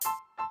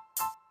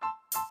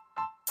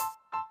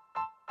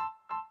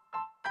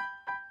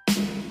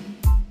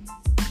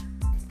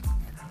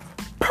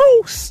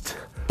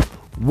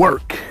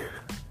work,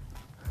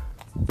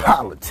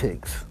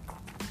 politics,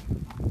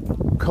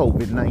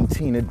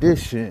 COVID-19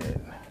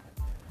 edition.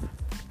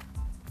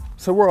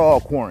 So we're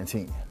all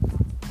quarantined,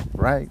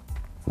 right?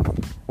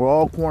 We're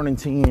all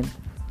quarantined,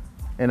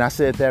 and I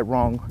said that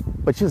wrong,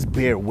 but just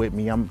bear with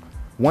me. I'm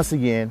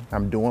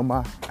doing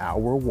my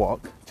hour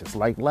walk. Just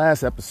like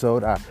last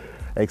episode, I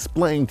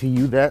explained to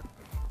you that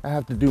I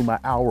have to do my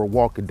hour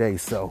walk a day,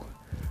 so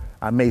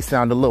I may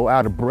sound a little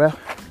out of breath.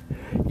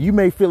 You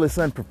may feel it's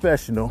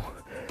unprofessional,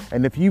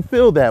 and if you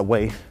feel that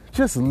way,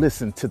 just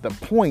listen to the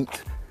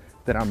point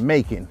that I'm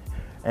making,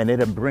 and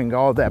it'll bring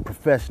all that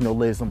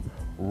professionalism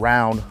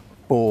round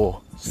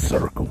full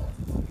circle.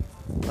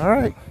 All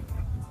right.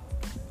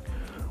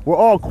 We're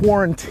all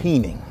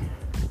quarantining.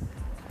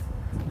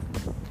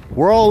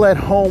 We're all at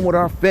home with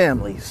our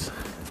families.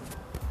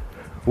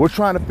 We're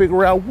trying to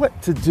figure out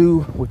what to do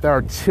with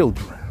our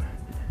children.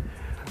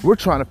 We're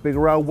trying to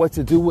figure out what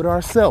to do with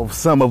ourselves.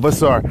 Some of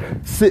us are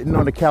sitting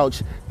on the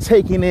couch,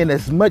 taking in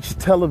as much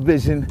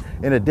television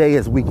in a day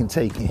as we can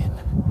take in.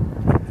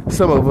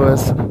 Some of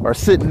us are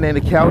sitting on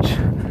the couch,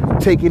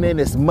 taking in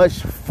as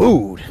much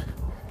food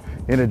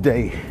in a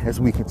day as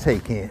we can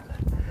take in.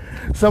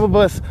 Some of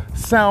us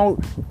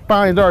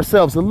find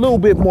ourselves a little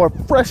bit more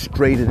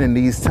frustrated in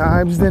these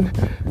times than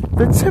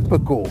the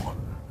typical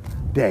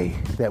day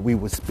that we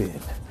would spend.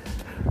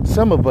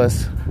 Some of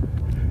us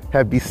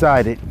have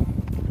decided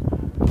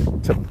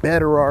to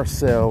better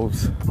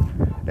ourselves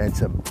and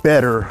to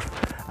better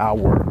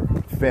our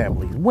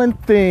families. One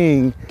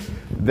thing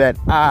that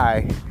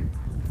I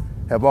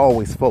have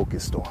always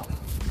focused on,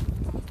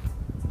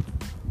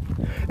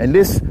 and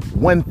this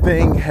one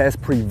thing has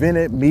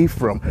prevented me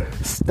from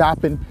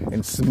stopping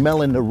and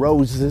smelling the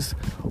roses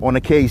on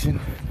occasion.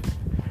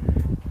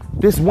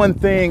 This one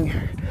thing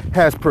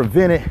has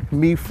prevented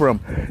me from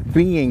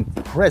being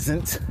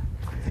present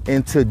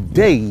in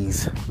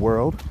today's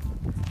world.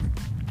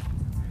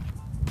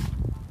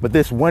 But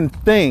this one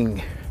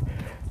thing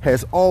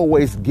has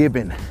always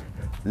given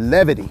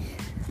levity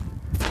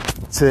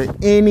to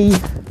any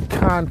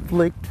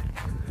conflict,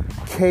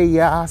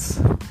 chaos,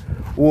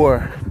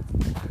 or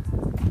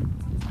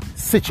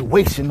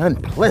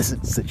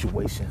unpleasant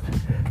situation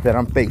that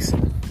I'm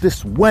facing.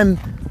 This one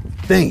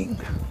thing.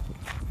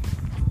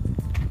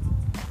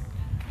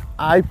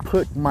 I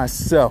put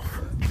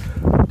myself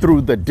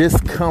through the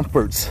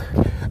discomforts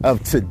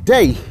of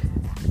today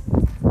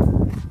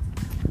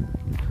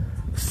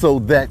so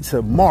that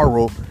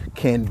tomorrow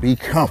can be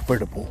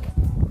comfortable.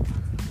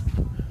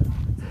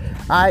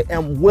 I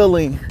am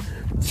willing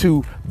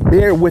to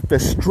bear with the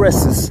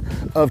stresses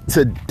of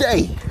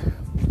today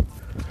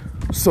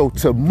so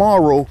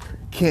tomorrow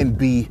can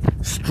be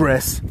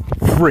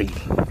stress-free.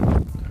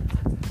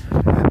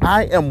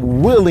 I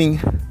am willing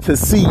to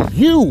see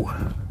you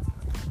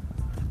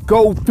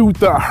go through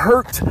the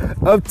hurt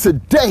of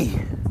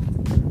today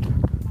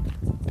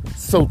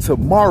so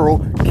tomorrow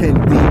can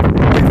be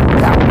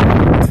without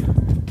hurt.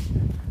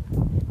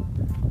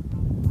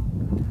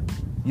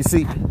 You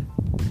see,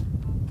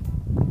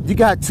 you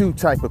got two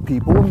type of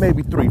people, or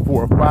maybe 3,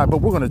 4, or 5,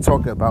 but we're going to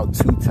talk about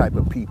two type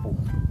of people.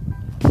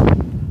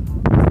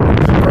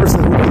 The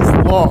person who gets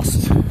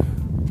lost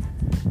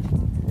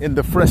in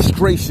the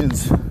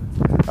frustrations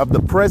of the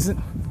present,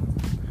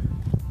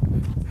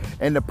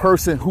 and the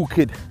person who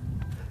could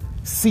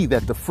see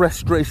that the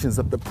frustrations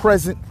of the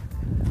present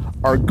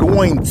are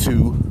going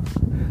to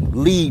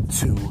lead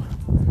to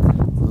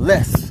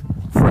less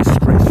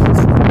frustrations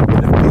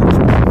in the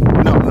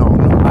future. No,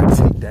 I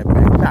take that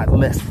back. Not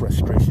less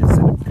frustrations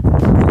in the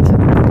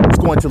future. It's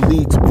going to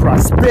lead to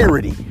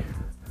prosperity,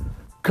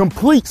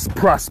 complete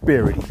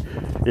prosperity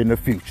in the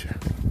future.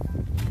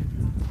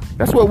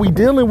 That's what we're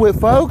dealing with,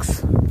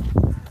 folks.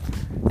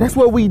 That's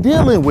what we're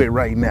dealing with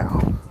right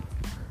now.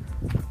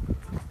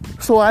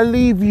 So I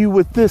leave you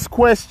with this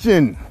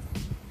question.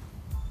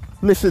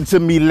 Listen to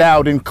me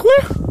loud and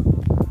clear.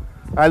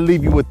 I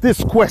leave you with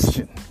this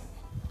question.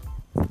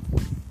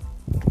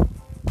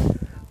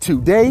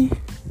 Today,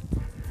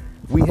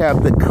 we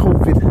have the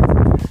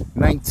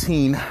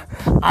COVID-19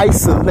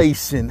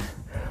 isolation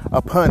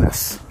upon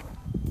us,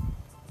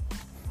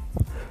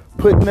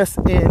 putting us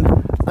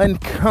in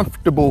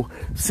uncomfortable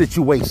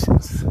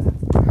situations,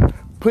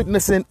 putting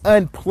us in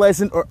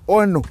unpleasant or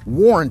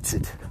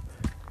unwarranted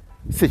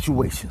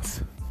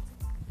situations.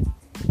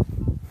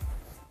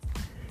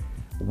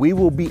 We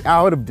will be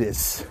out of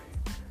this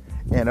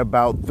in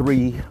about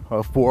 3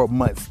 or 4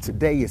 months.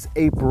 Today is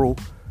April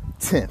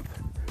 10th,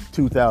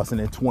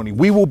 2020.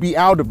 We will be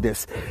out of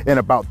this in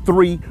about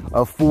 3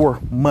 or 4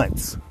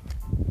 months.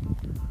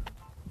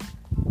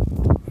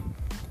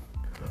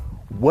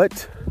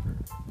 What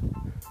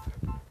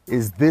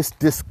is this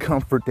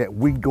discomfort that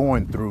we're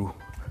going through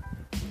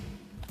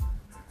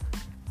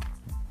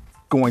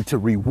going to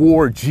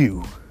reward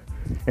you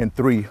in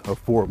 3 or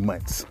 4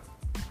 months?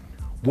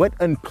 What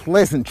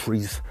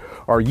unpleasantries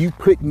are you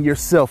putting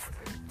yourself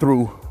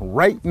through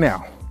right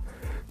now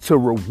to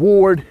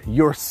reward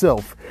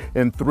yourself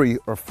in 3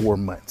 or 4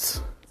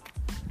 months?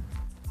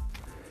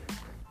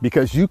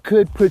 Because you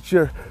could put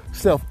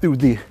yourself through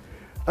the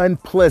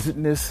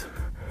unpleasantness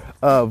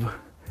of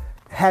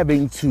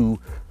having to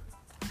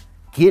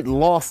get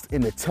lost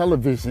in the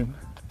television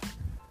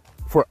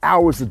for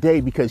hours a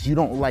day because you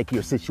don't like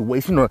your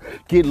situation, or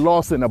get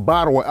lost in a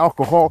bottle of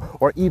alcohol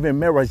or even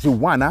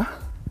marijuana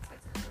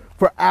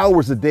for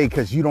hours a day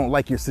because you don't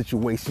like your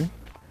situation.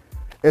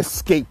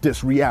 Escape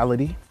this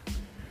reality.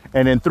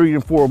 And in 3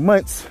 to 4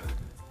 months,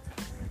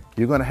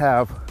 you're going to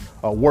have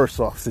a worse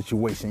off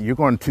situation. You're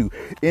going to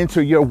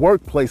enter your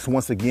workplace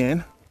once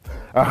again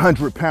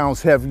 100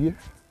 pounds heavier,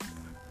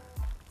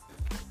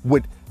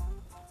 with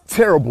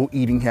terrible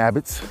eating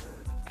habits,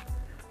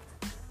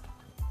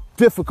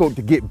 difficult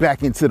to get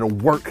back into the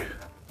work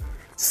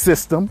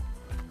system,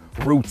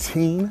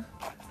 routine,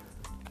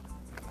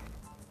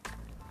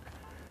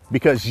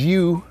 because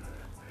you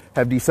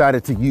have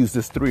decided to use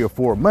this 3 or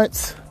 4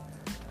 months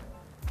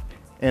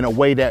in a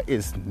way that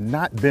is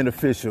not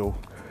beneficial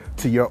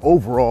to your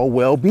overall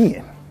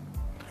well-being.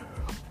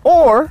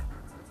 Or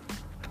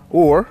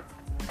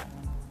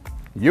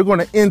you're going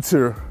to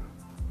enter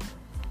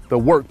the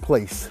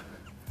workplace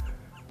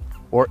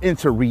or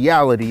enter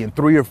reality in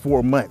 3 or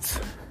 4 months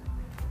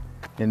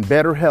in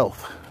better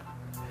health.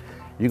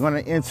 You're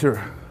going to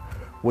enter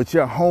with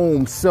your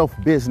home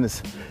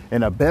self-business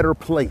in a better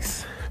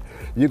place.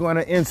 You're going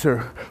to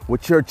enter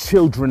with your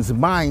children's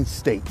mind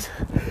state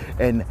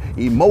and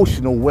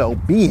emotional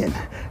well-being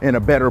in a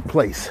better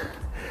place.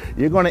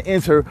 You're going to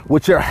enter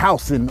with your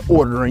house in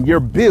order and your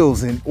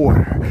bills in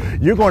order.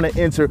 You're going to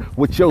enter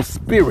with your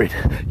spirit,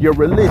 your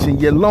religion,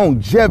 your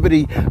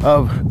longevity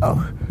of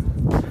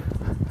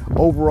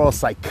overall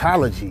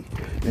psychology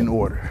in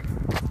order.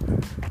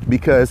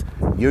 Because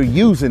you're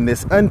using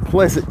this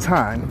unpleasant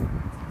time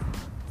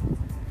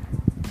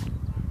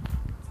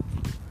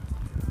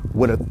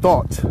with a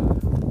thought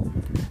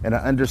and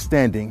an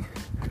understanding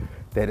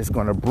that it's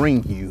going to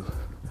bring you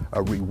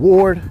a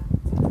reward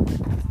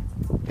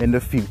in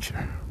the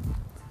future.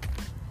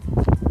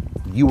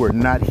 You are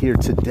not here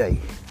today,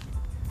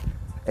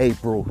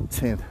 April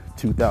 10th,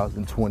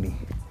 2020.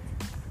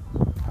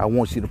 I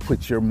want you to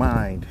put your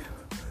mind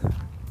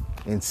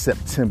in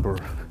September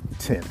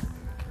 10th,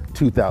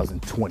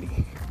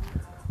 2020.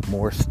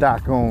 More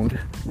stock owned,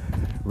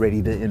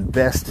 ready to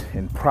invest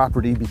in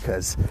property,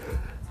 because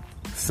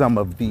some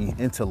of the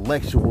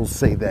intellectuals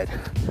say that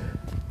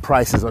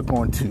prices are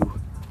going to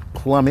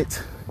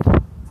plummet.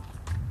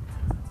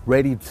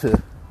 Ready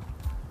to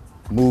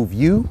move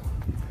you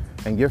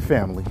and your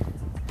family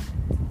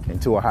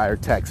into a higher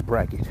tax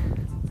bracket.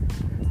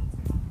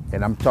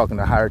 And I'm talking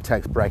a higher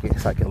tax bracket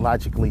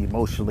psychologically,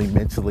 emotionally,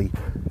 mentally,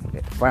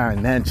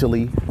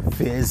 financially,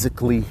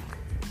 physically,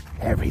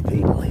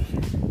 everythingly.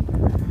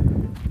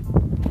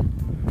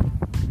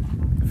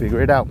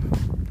 Figure it out.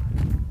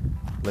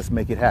 Let's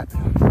make it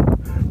happen.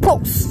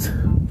 Post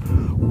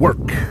work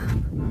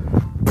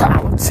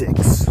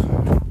politics.